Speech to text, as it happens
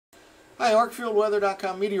Hi,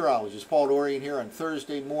 ArcfieldWeather.com meteorologist Paul Dorian here on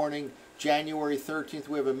Thursday morning, January 13th.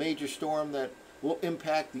 We have a major storm that will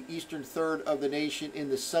impact the eastern third of the nation in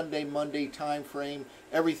the Sunday-Monday time frame.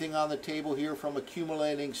 Everything on the table here, from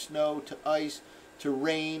accumulating snow to ice to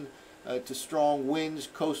rain to strong winds,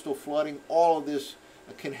 coastal flooding. All of this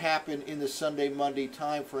can happen in the Sunday-Monday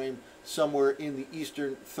time frame somewhere in the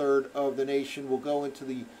eastern third of the nation. We'll go into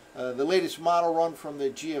the latest model run from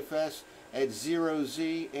the GFS at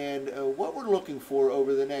 0Z, and what we're looking for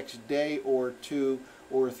over the next day or two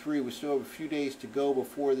or three. We still have a few days to go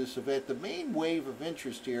before this event. The main wave of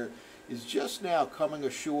interest here is just now coming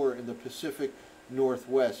ashore in the Pacific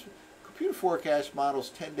Northwest. Computer forecast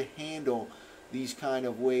models tend to handle these kind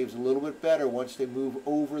of waves a little bit better once they move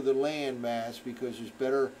over the land mass, because there's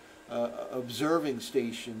better observing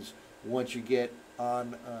stations once you get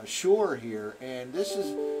on shore here. And this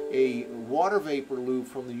is a water vapor loop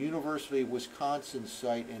from the University of Wisconsin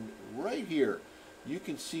site, and right here you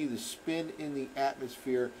can see the spin in the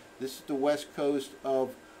atmosphere. This is the west coast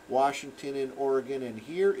of Washington and Oregon, and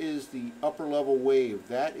here is the upper level wave.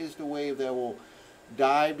 That is the wave that will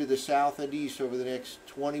dive to the south and east over the next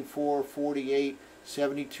 24, 48,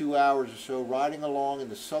 72 hours or so, riding along in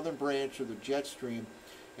the southern branch of the jet stream,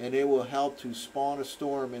 and it will help to spawn a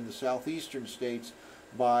storm in the southeastern states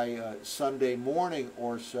by Sunday morning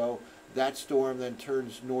or so. That storm then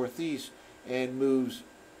turns northeast and moves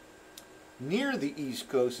near the east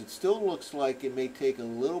coast. It still looks like it may take a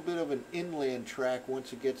little bit of an inland track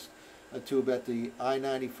once it gets to about the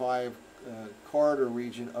I-95 corridor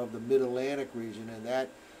region of the Mid-Atlantic region, and that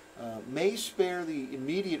may spare the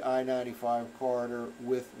immediate I-95 corridor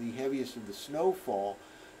with the heaviest of the snowfall,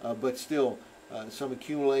 but still some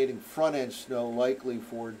accumulating front-end snow likely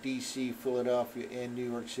for D.C., Philadelphia, and New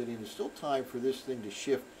York City. And there's still time for this thing to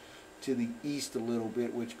shift to the east a little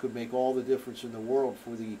bit, which could make all the difference in the world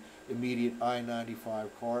for the immediate I-95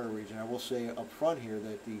 corridor region. I will say up front here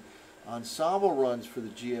that the ensemble runs for the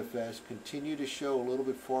GFS continue to show a little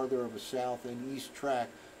bit farther of a south and east track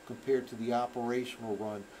compared to the operational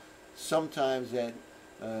run. Sometimes that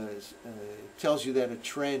tells you that a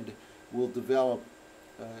trend will develop,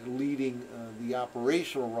 leading the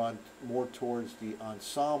operational run more towards the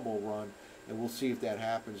ensemble run, and we'll see if that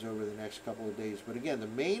happens over the next couple of days. But again, the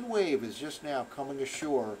main wave is just now coming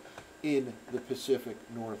ashore in the Pacific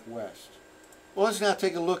Northwest. Well, let's now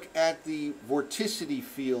take a look at the vorticity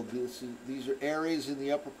field. These are areas in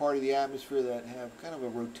the upper part of the atmosphere that have kind of a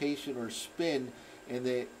rotation or spin, and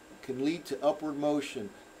they can lead to upward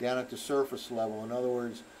motion down at the surface level. In other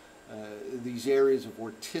words, these areas of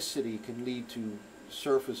vorticity can lead to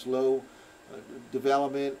surface low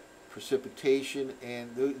development, precipitation, and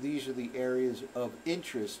these are the areas of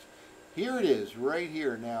interest. Here it is, right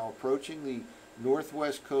here now, approaching the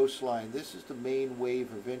northwest coastline. This is the main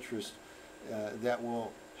wave of interest that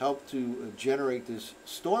will help to generate this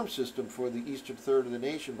storm system for the eastern third of the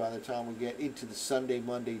nation by the time we get into the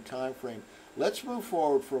Sunday-Monday time frame. Let's move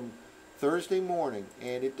forward from Thursday morning,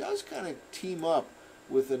 and it does kind of team up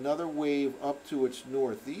with another wave up to its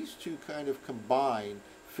north. These two kind of combine,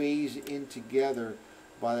 phase in together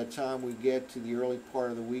by the time we get to the early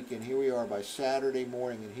part of the weekend. Here we are by Saturday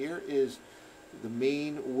morning, and here is the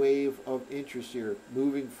main wave of interest here,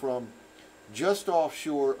 moving from just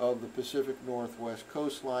offshore of the Pacific Northwest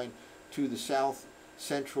coastline to the south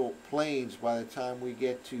central plains by the time we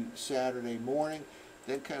get to Saturday morning.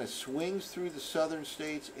 Then kind of swings through the southern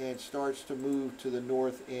states and starts to move to the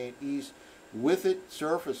north and east. With it,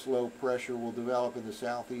 surface low pressure will develop in the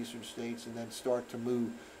southeastern states and then start to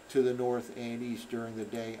move to the north and east during the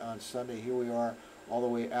day on Sunday. Here we are all the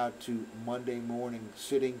way out to Monday morning,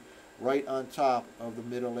 sitting right on top of the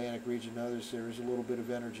Mid-Atlantic region. Notice there is a little bit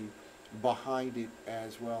of energy behind it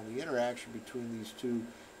as well. The interaction between these two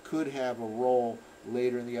could have a role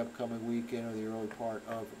later in the upcoming weekend or the early part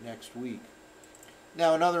of next week.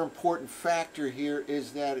 Now, another important factor here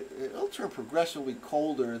is that it'll turn progressively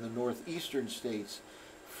colder in the northeastern states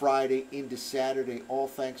Friday into Saturday, all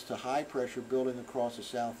thanks to high pressure building across the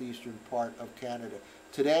southeastern part of Canada.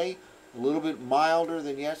 Today, a little bit milder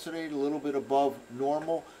than yesterday, a little bit above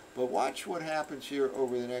normal, but watch what happens here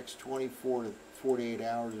over the next 24 to 48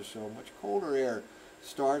 hours or so. Much colder air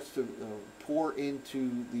starts to pour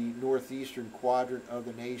into the northeastern quadrant of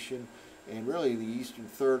the nation, and really the eastern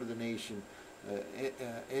third of the nation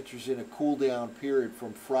enters in a cool down period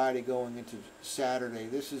from Friday going into Saturday.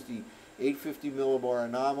 This is the 850 millibar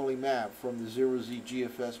anomaly map from the 0Z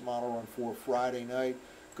GFS model run for Friday night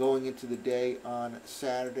going into the day on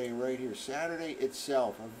Saturday right here. Saturday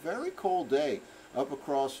itself, a very cold day up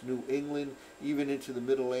across New England, even into the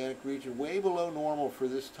Mid-Atlantic region, way below normal for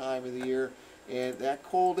this time of the year. and that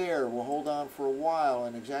cold air will hold on for a while,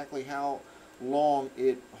 and exactly how long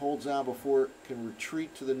it holds on before it can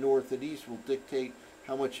retreat to the north and east will dictate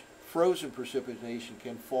how much frozen precipitation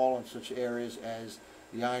can fall in such areas as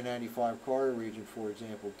the I-95 corridor region, for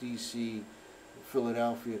example, D.C.,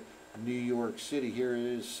 Philadelphia, New York City. Here it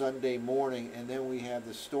is Sunday morning, and then we have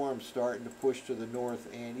the storm starting to push to the north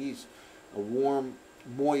and east. A warm,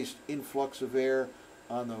 moist influx of air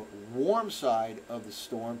on the warm side of the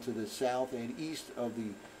storm to the south and east of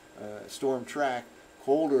the storm track.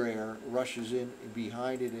 Colder air rushes in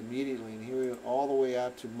behind it immediately, and here all the way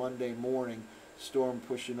out to Monday morning, storm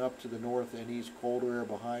pushing up to the north and east, colder air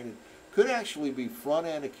behind it. Could actually be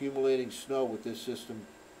front-end accumulating snow with this system.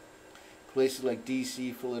 Places like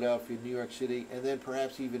D.C., Philadelphia, New York City, and then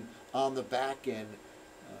perhaps even on the back end,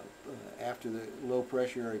 after the low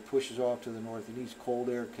pressure area pushes off to the north and east, cold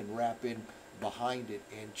air can wrap in behind it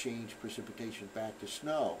and change precipitation back to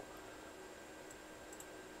snow.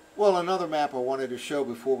 Well, another map I wanted to show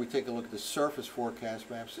before we take a look at the surface forecast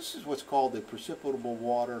maps. This is what's called the precipitable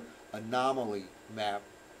water anomaly map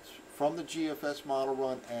from the GFS model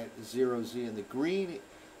run at 0Z, and the green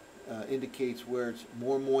indicates where it's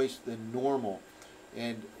more moist than normal.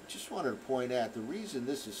 And just wanted to point out the reason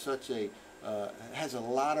this is such a has a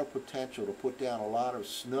lot of potential to put down a lot of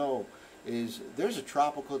snow is there's a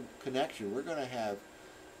tropical connection. We're going to have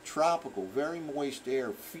tropical, very moist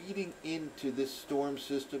air feeding into this storm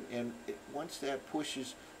system, and once that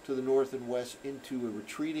pushes to the north and west into a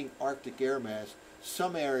retreating Arctic air mass,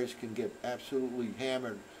 some areas can get absolutely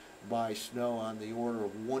hammered by snow on the order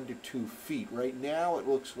of 1 to 2 feet. Right now it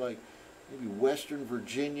looks like maybe western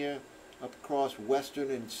Virginia, up across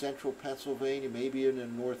western and central Pennsylvania, maybe in the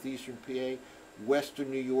northeastern PA, western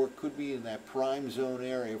New York could be in that prime zone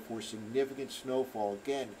area for significant snowfall.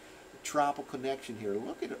 Again, tropical connection here.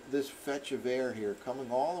 Look at this fetch of air here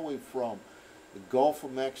coming all the way from the Gulf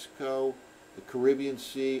of Mexico, the Caribbean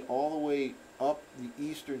Sea, all the way up the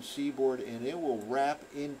eastern seaboard, and it will wrap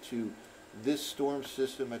into this storm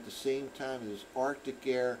system at the same time as Arctic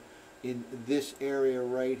air in this area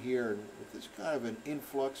right here. And with this kind of an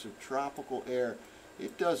influx of tropical air,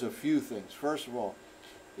 it does a few things. First of all,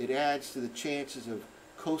 it adds to the chances of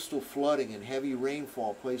coastal flooding and heavy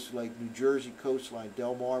rainfall, places like New Jersey coastline,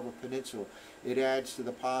 Delmarva Peninsula. It adds to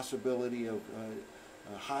the possibility of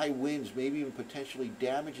high winds, maybe even potentially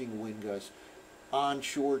damaging wind gusts,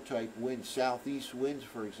 onshore type winds, southeast winds,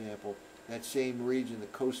 for example, that same region, the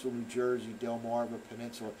coastal New Jersey, Delmarva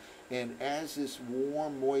Peninsula. And as this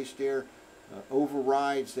warm, moist air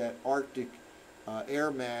overrides that Arctic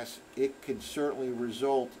air mass, it can certainly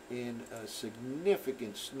result in a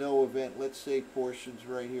significant snow event. Let's say portions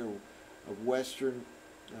right here of western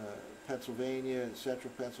Pennsylvania,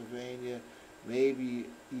 central Pennsylvania, maybe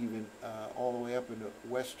even all the way up into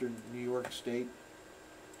western New York State.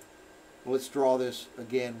 Let's draw this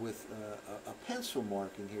again with a pencil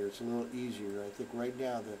marking here. It's a little easier. I think right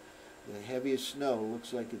now the heaviest snow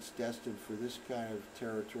looks like it's destined for this kind of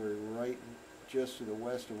territory right just to the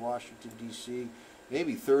west of Washington, D.C.,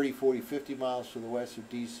 maybe 30, 40, 50 miles to the west of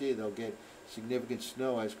D.C. They'll get significant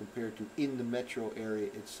snow as compared to in the metro area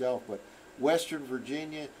itself. But western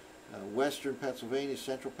Virginia, western Pennsylvania,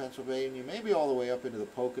 central Pennsylvania, maybe all the way up into the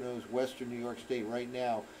Poconos, western New York State right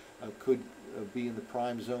now could be in the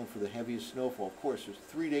prime zone for the heaviest snowfall. Of course, it's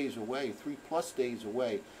 3 days away, 3+ days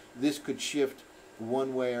away. This could shift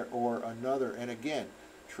one way or another. And again,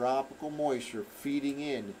 tropical moisture feeding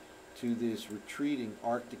in to this retreating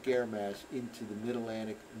Arctic air mass into the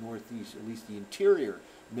Mid-Atlantic Northeast, at least the interior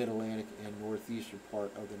Mid-Atlantic and northeastern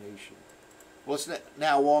part of the nation. Well, let's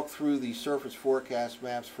now walk through the surface forecast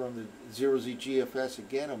maps from the 0Z GFS.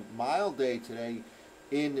 Again, a mild day today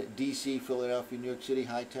in D.C., Philadelphia, New York City.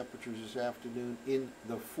 High temperatures this afternoon in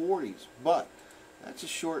the 40s. But that's a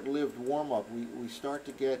short-lived warm-up. We start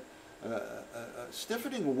to get a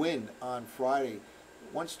stiffening wind on Friday.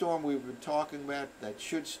 One storm we've been talking about that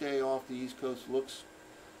should stay off the East Coast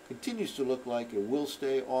continues to look like it will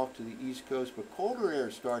stay off to the East Coast, but colder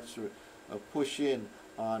air starts to push in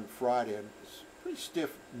on Friday. And it's pretty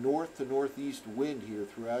stiff north to northeast wind here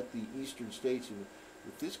throughout the eastern states. And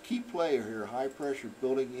with this key player here, high pressure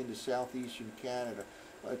building into southeastern Canada,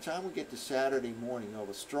 by the time we get to Saturday morning, you'll have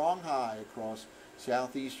a strong high across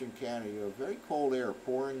southeastern Canada. You have very cold air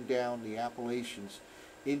pouring down the Appalachians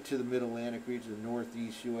into the Mid-Atlantic region, the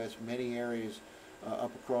northeast U.S., many areas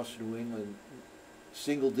up across New England,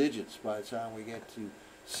 single digits by the time we get to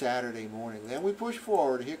Saturday morning. Then we push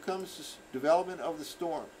forward. Here comes this development of the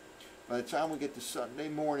storm. By the time we get to Sunday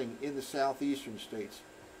morning in the southeastern states.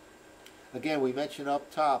 Again, we mentioned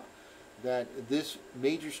up top that this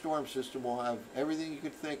major storm system will have everything you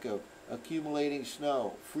could think of. accumulating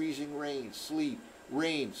snow, freezing rain, sleet,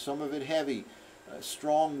 rain, some of it heavy,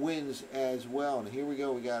 strong winds as well. And here we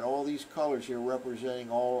go, we got all these colors here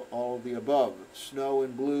representing all of the above. Snow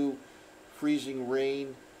in blue, freezing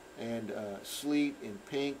rain, and sleet in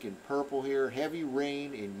pink and purple here, heavy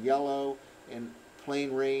rain in yellow, and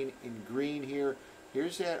plain rain in green here.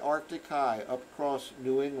 Here's that Arctic high up across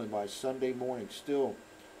New England by Sunday morning. Still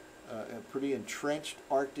a pretty entrenched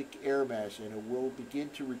Arctic air mass, and it will begin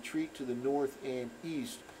to retreat to the north and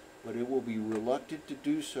east, but it will be reluctant to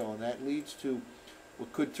do so, and that leads to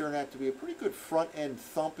what could turn out to be a pretty good front-end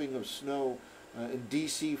thumping of snow in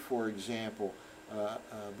D.C., for example,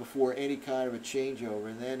 before any kind of a changeover,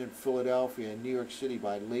 and then in Philadelphia and New York City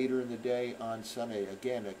by later in the day on Sunday.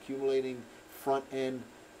 Again, accumulating front-end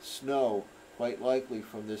snow, quite likely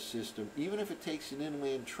from this system, even if it takes an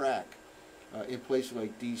inland track in places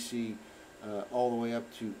like D.C. All the way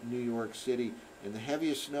up to New York City. And the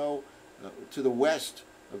heaviest snow to the west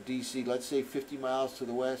of D.C., let's say 50 miles to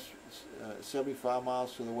the west, 75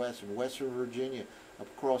 miles to the west, in western Virginia, up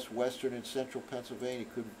across western and central Pennsylvania,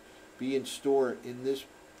 could be in store in this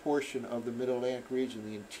portion of the Mid-Atlantic region,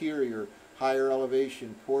 the interior, higher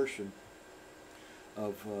elevation portion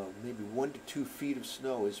of maybe 1 to 2 feet of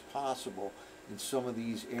snow is possible in some of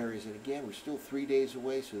these areas. And again, we're still 3 days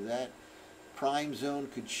away, so that prime zone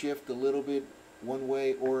could shift a little bit one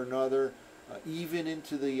way or another, even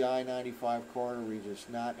into the I-95 corridor region. It's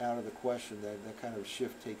not out of the question that that kind of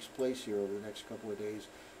shift takes place here over the next couple of days.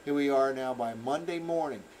 Here we are now by Monday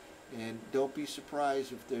morning, and don't be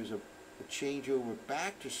surprised if there's a changeover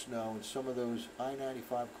back to snow in some of those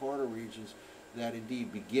I-95 corridor regions that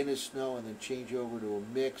indeed begin as snow and then change over to a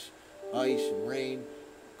mix, ice and rain.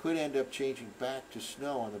 Could end up changing back to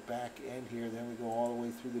snow on the back end here. Then we go all the way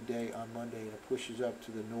through the day on Monday, and it pushes up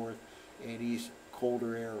to the north and east.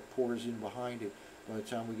 Colder air pours in behind it by the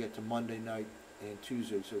time we get to Monday night and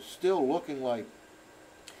Tuesday. So still looking like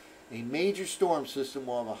a major storm system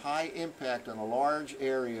will have a high impact on a large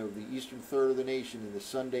area of the eastern third of the nation in the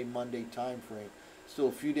Sunday-Monday time frame. Still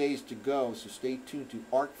a few days to go, so stay tuned to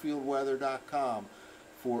arcfieldweather.com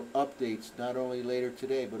for updates, not only later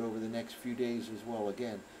today, but over the next few days as well.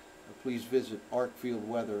 Again, please visit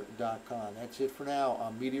arcfieldweather.com. That's it for now.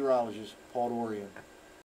 I'm meteorologist Paul Dorian.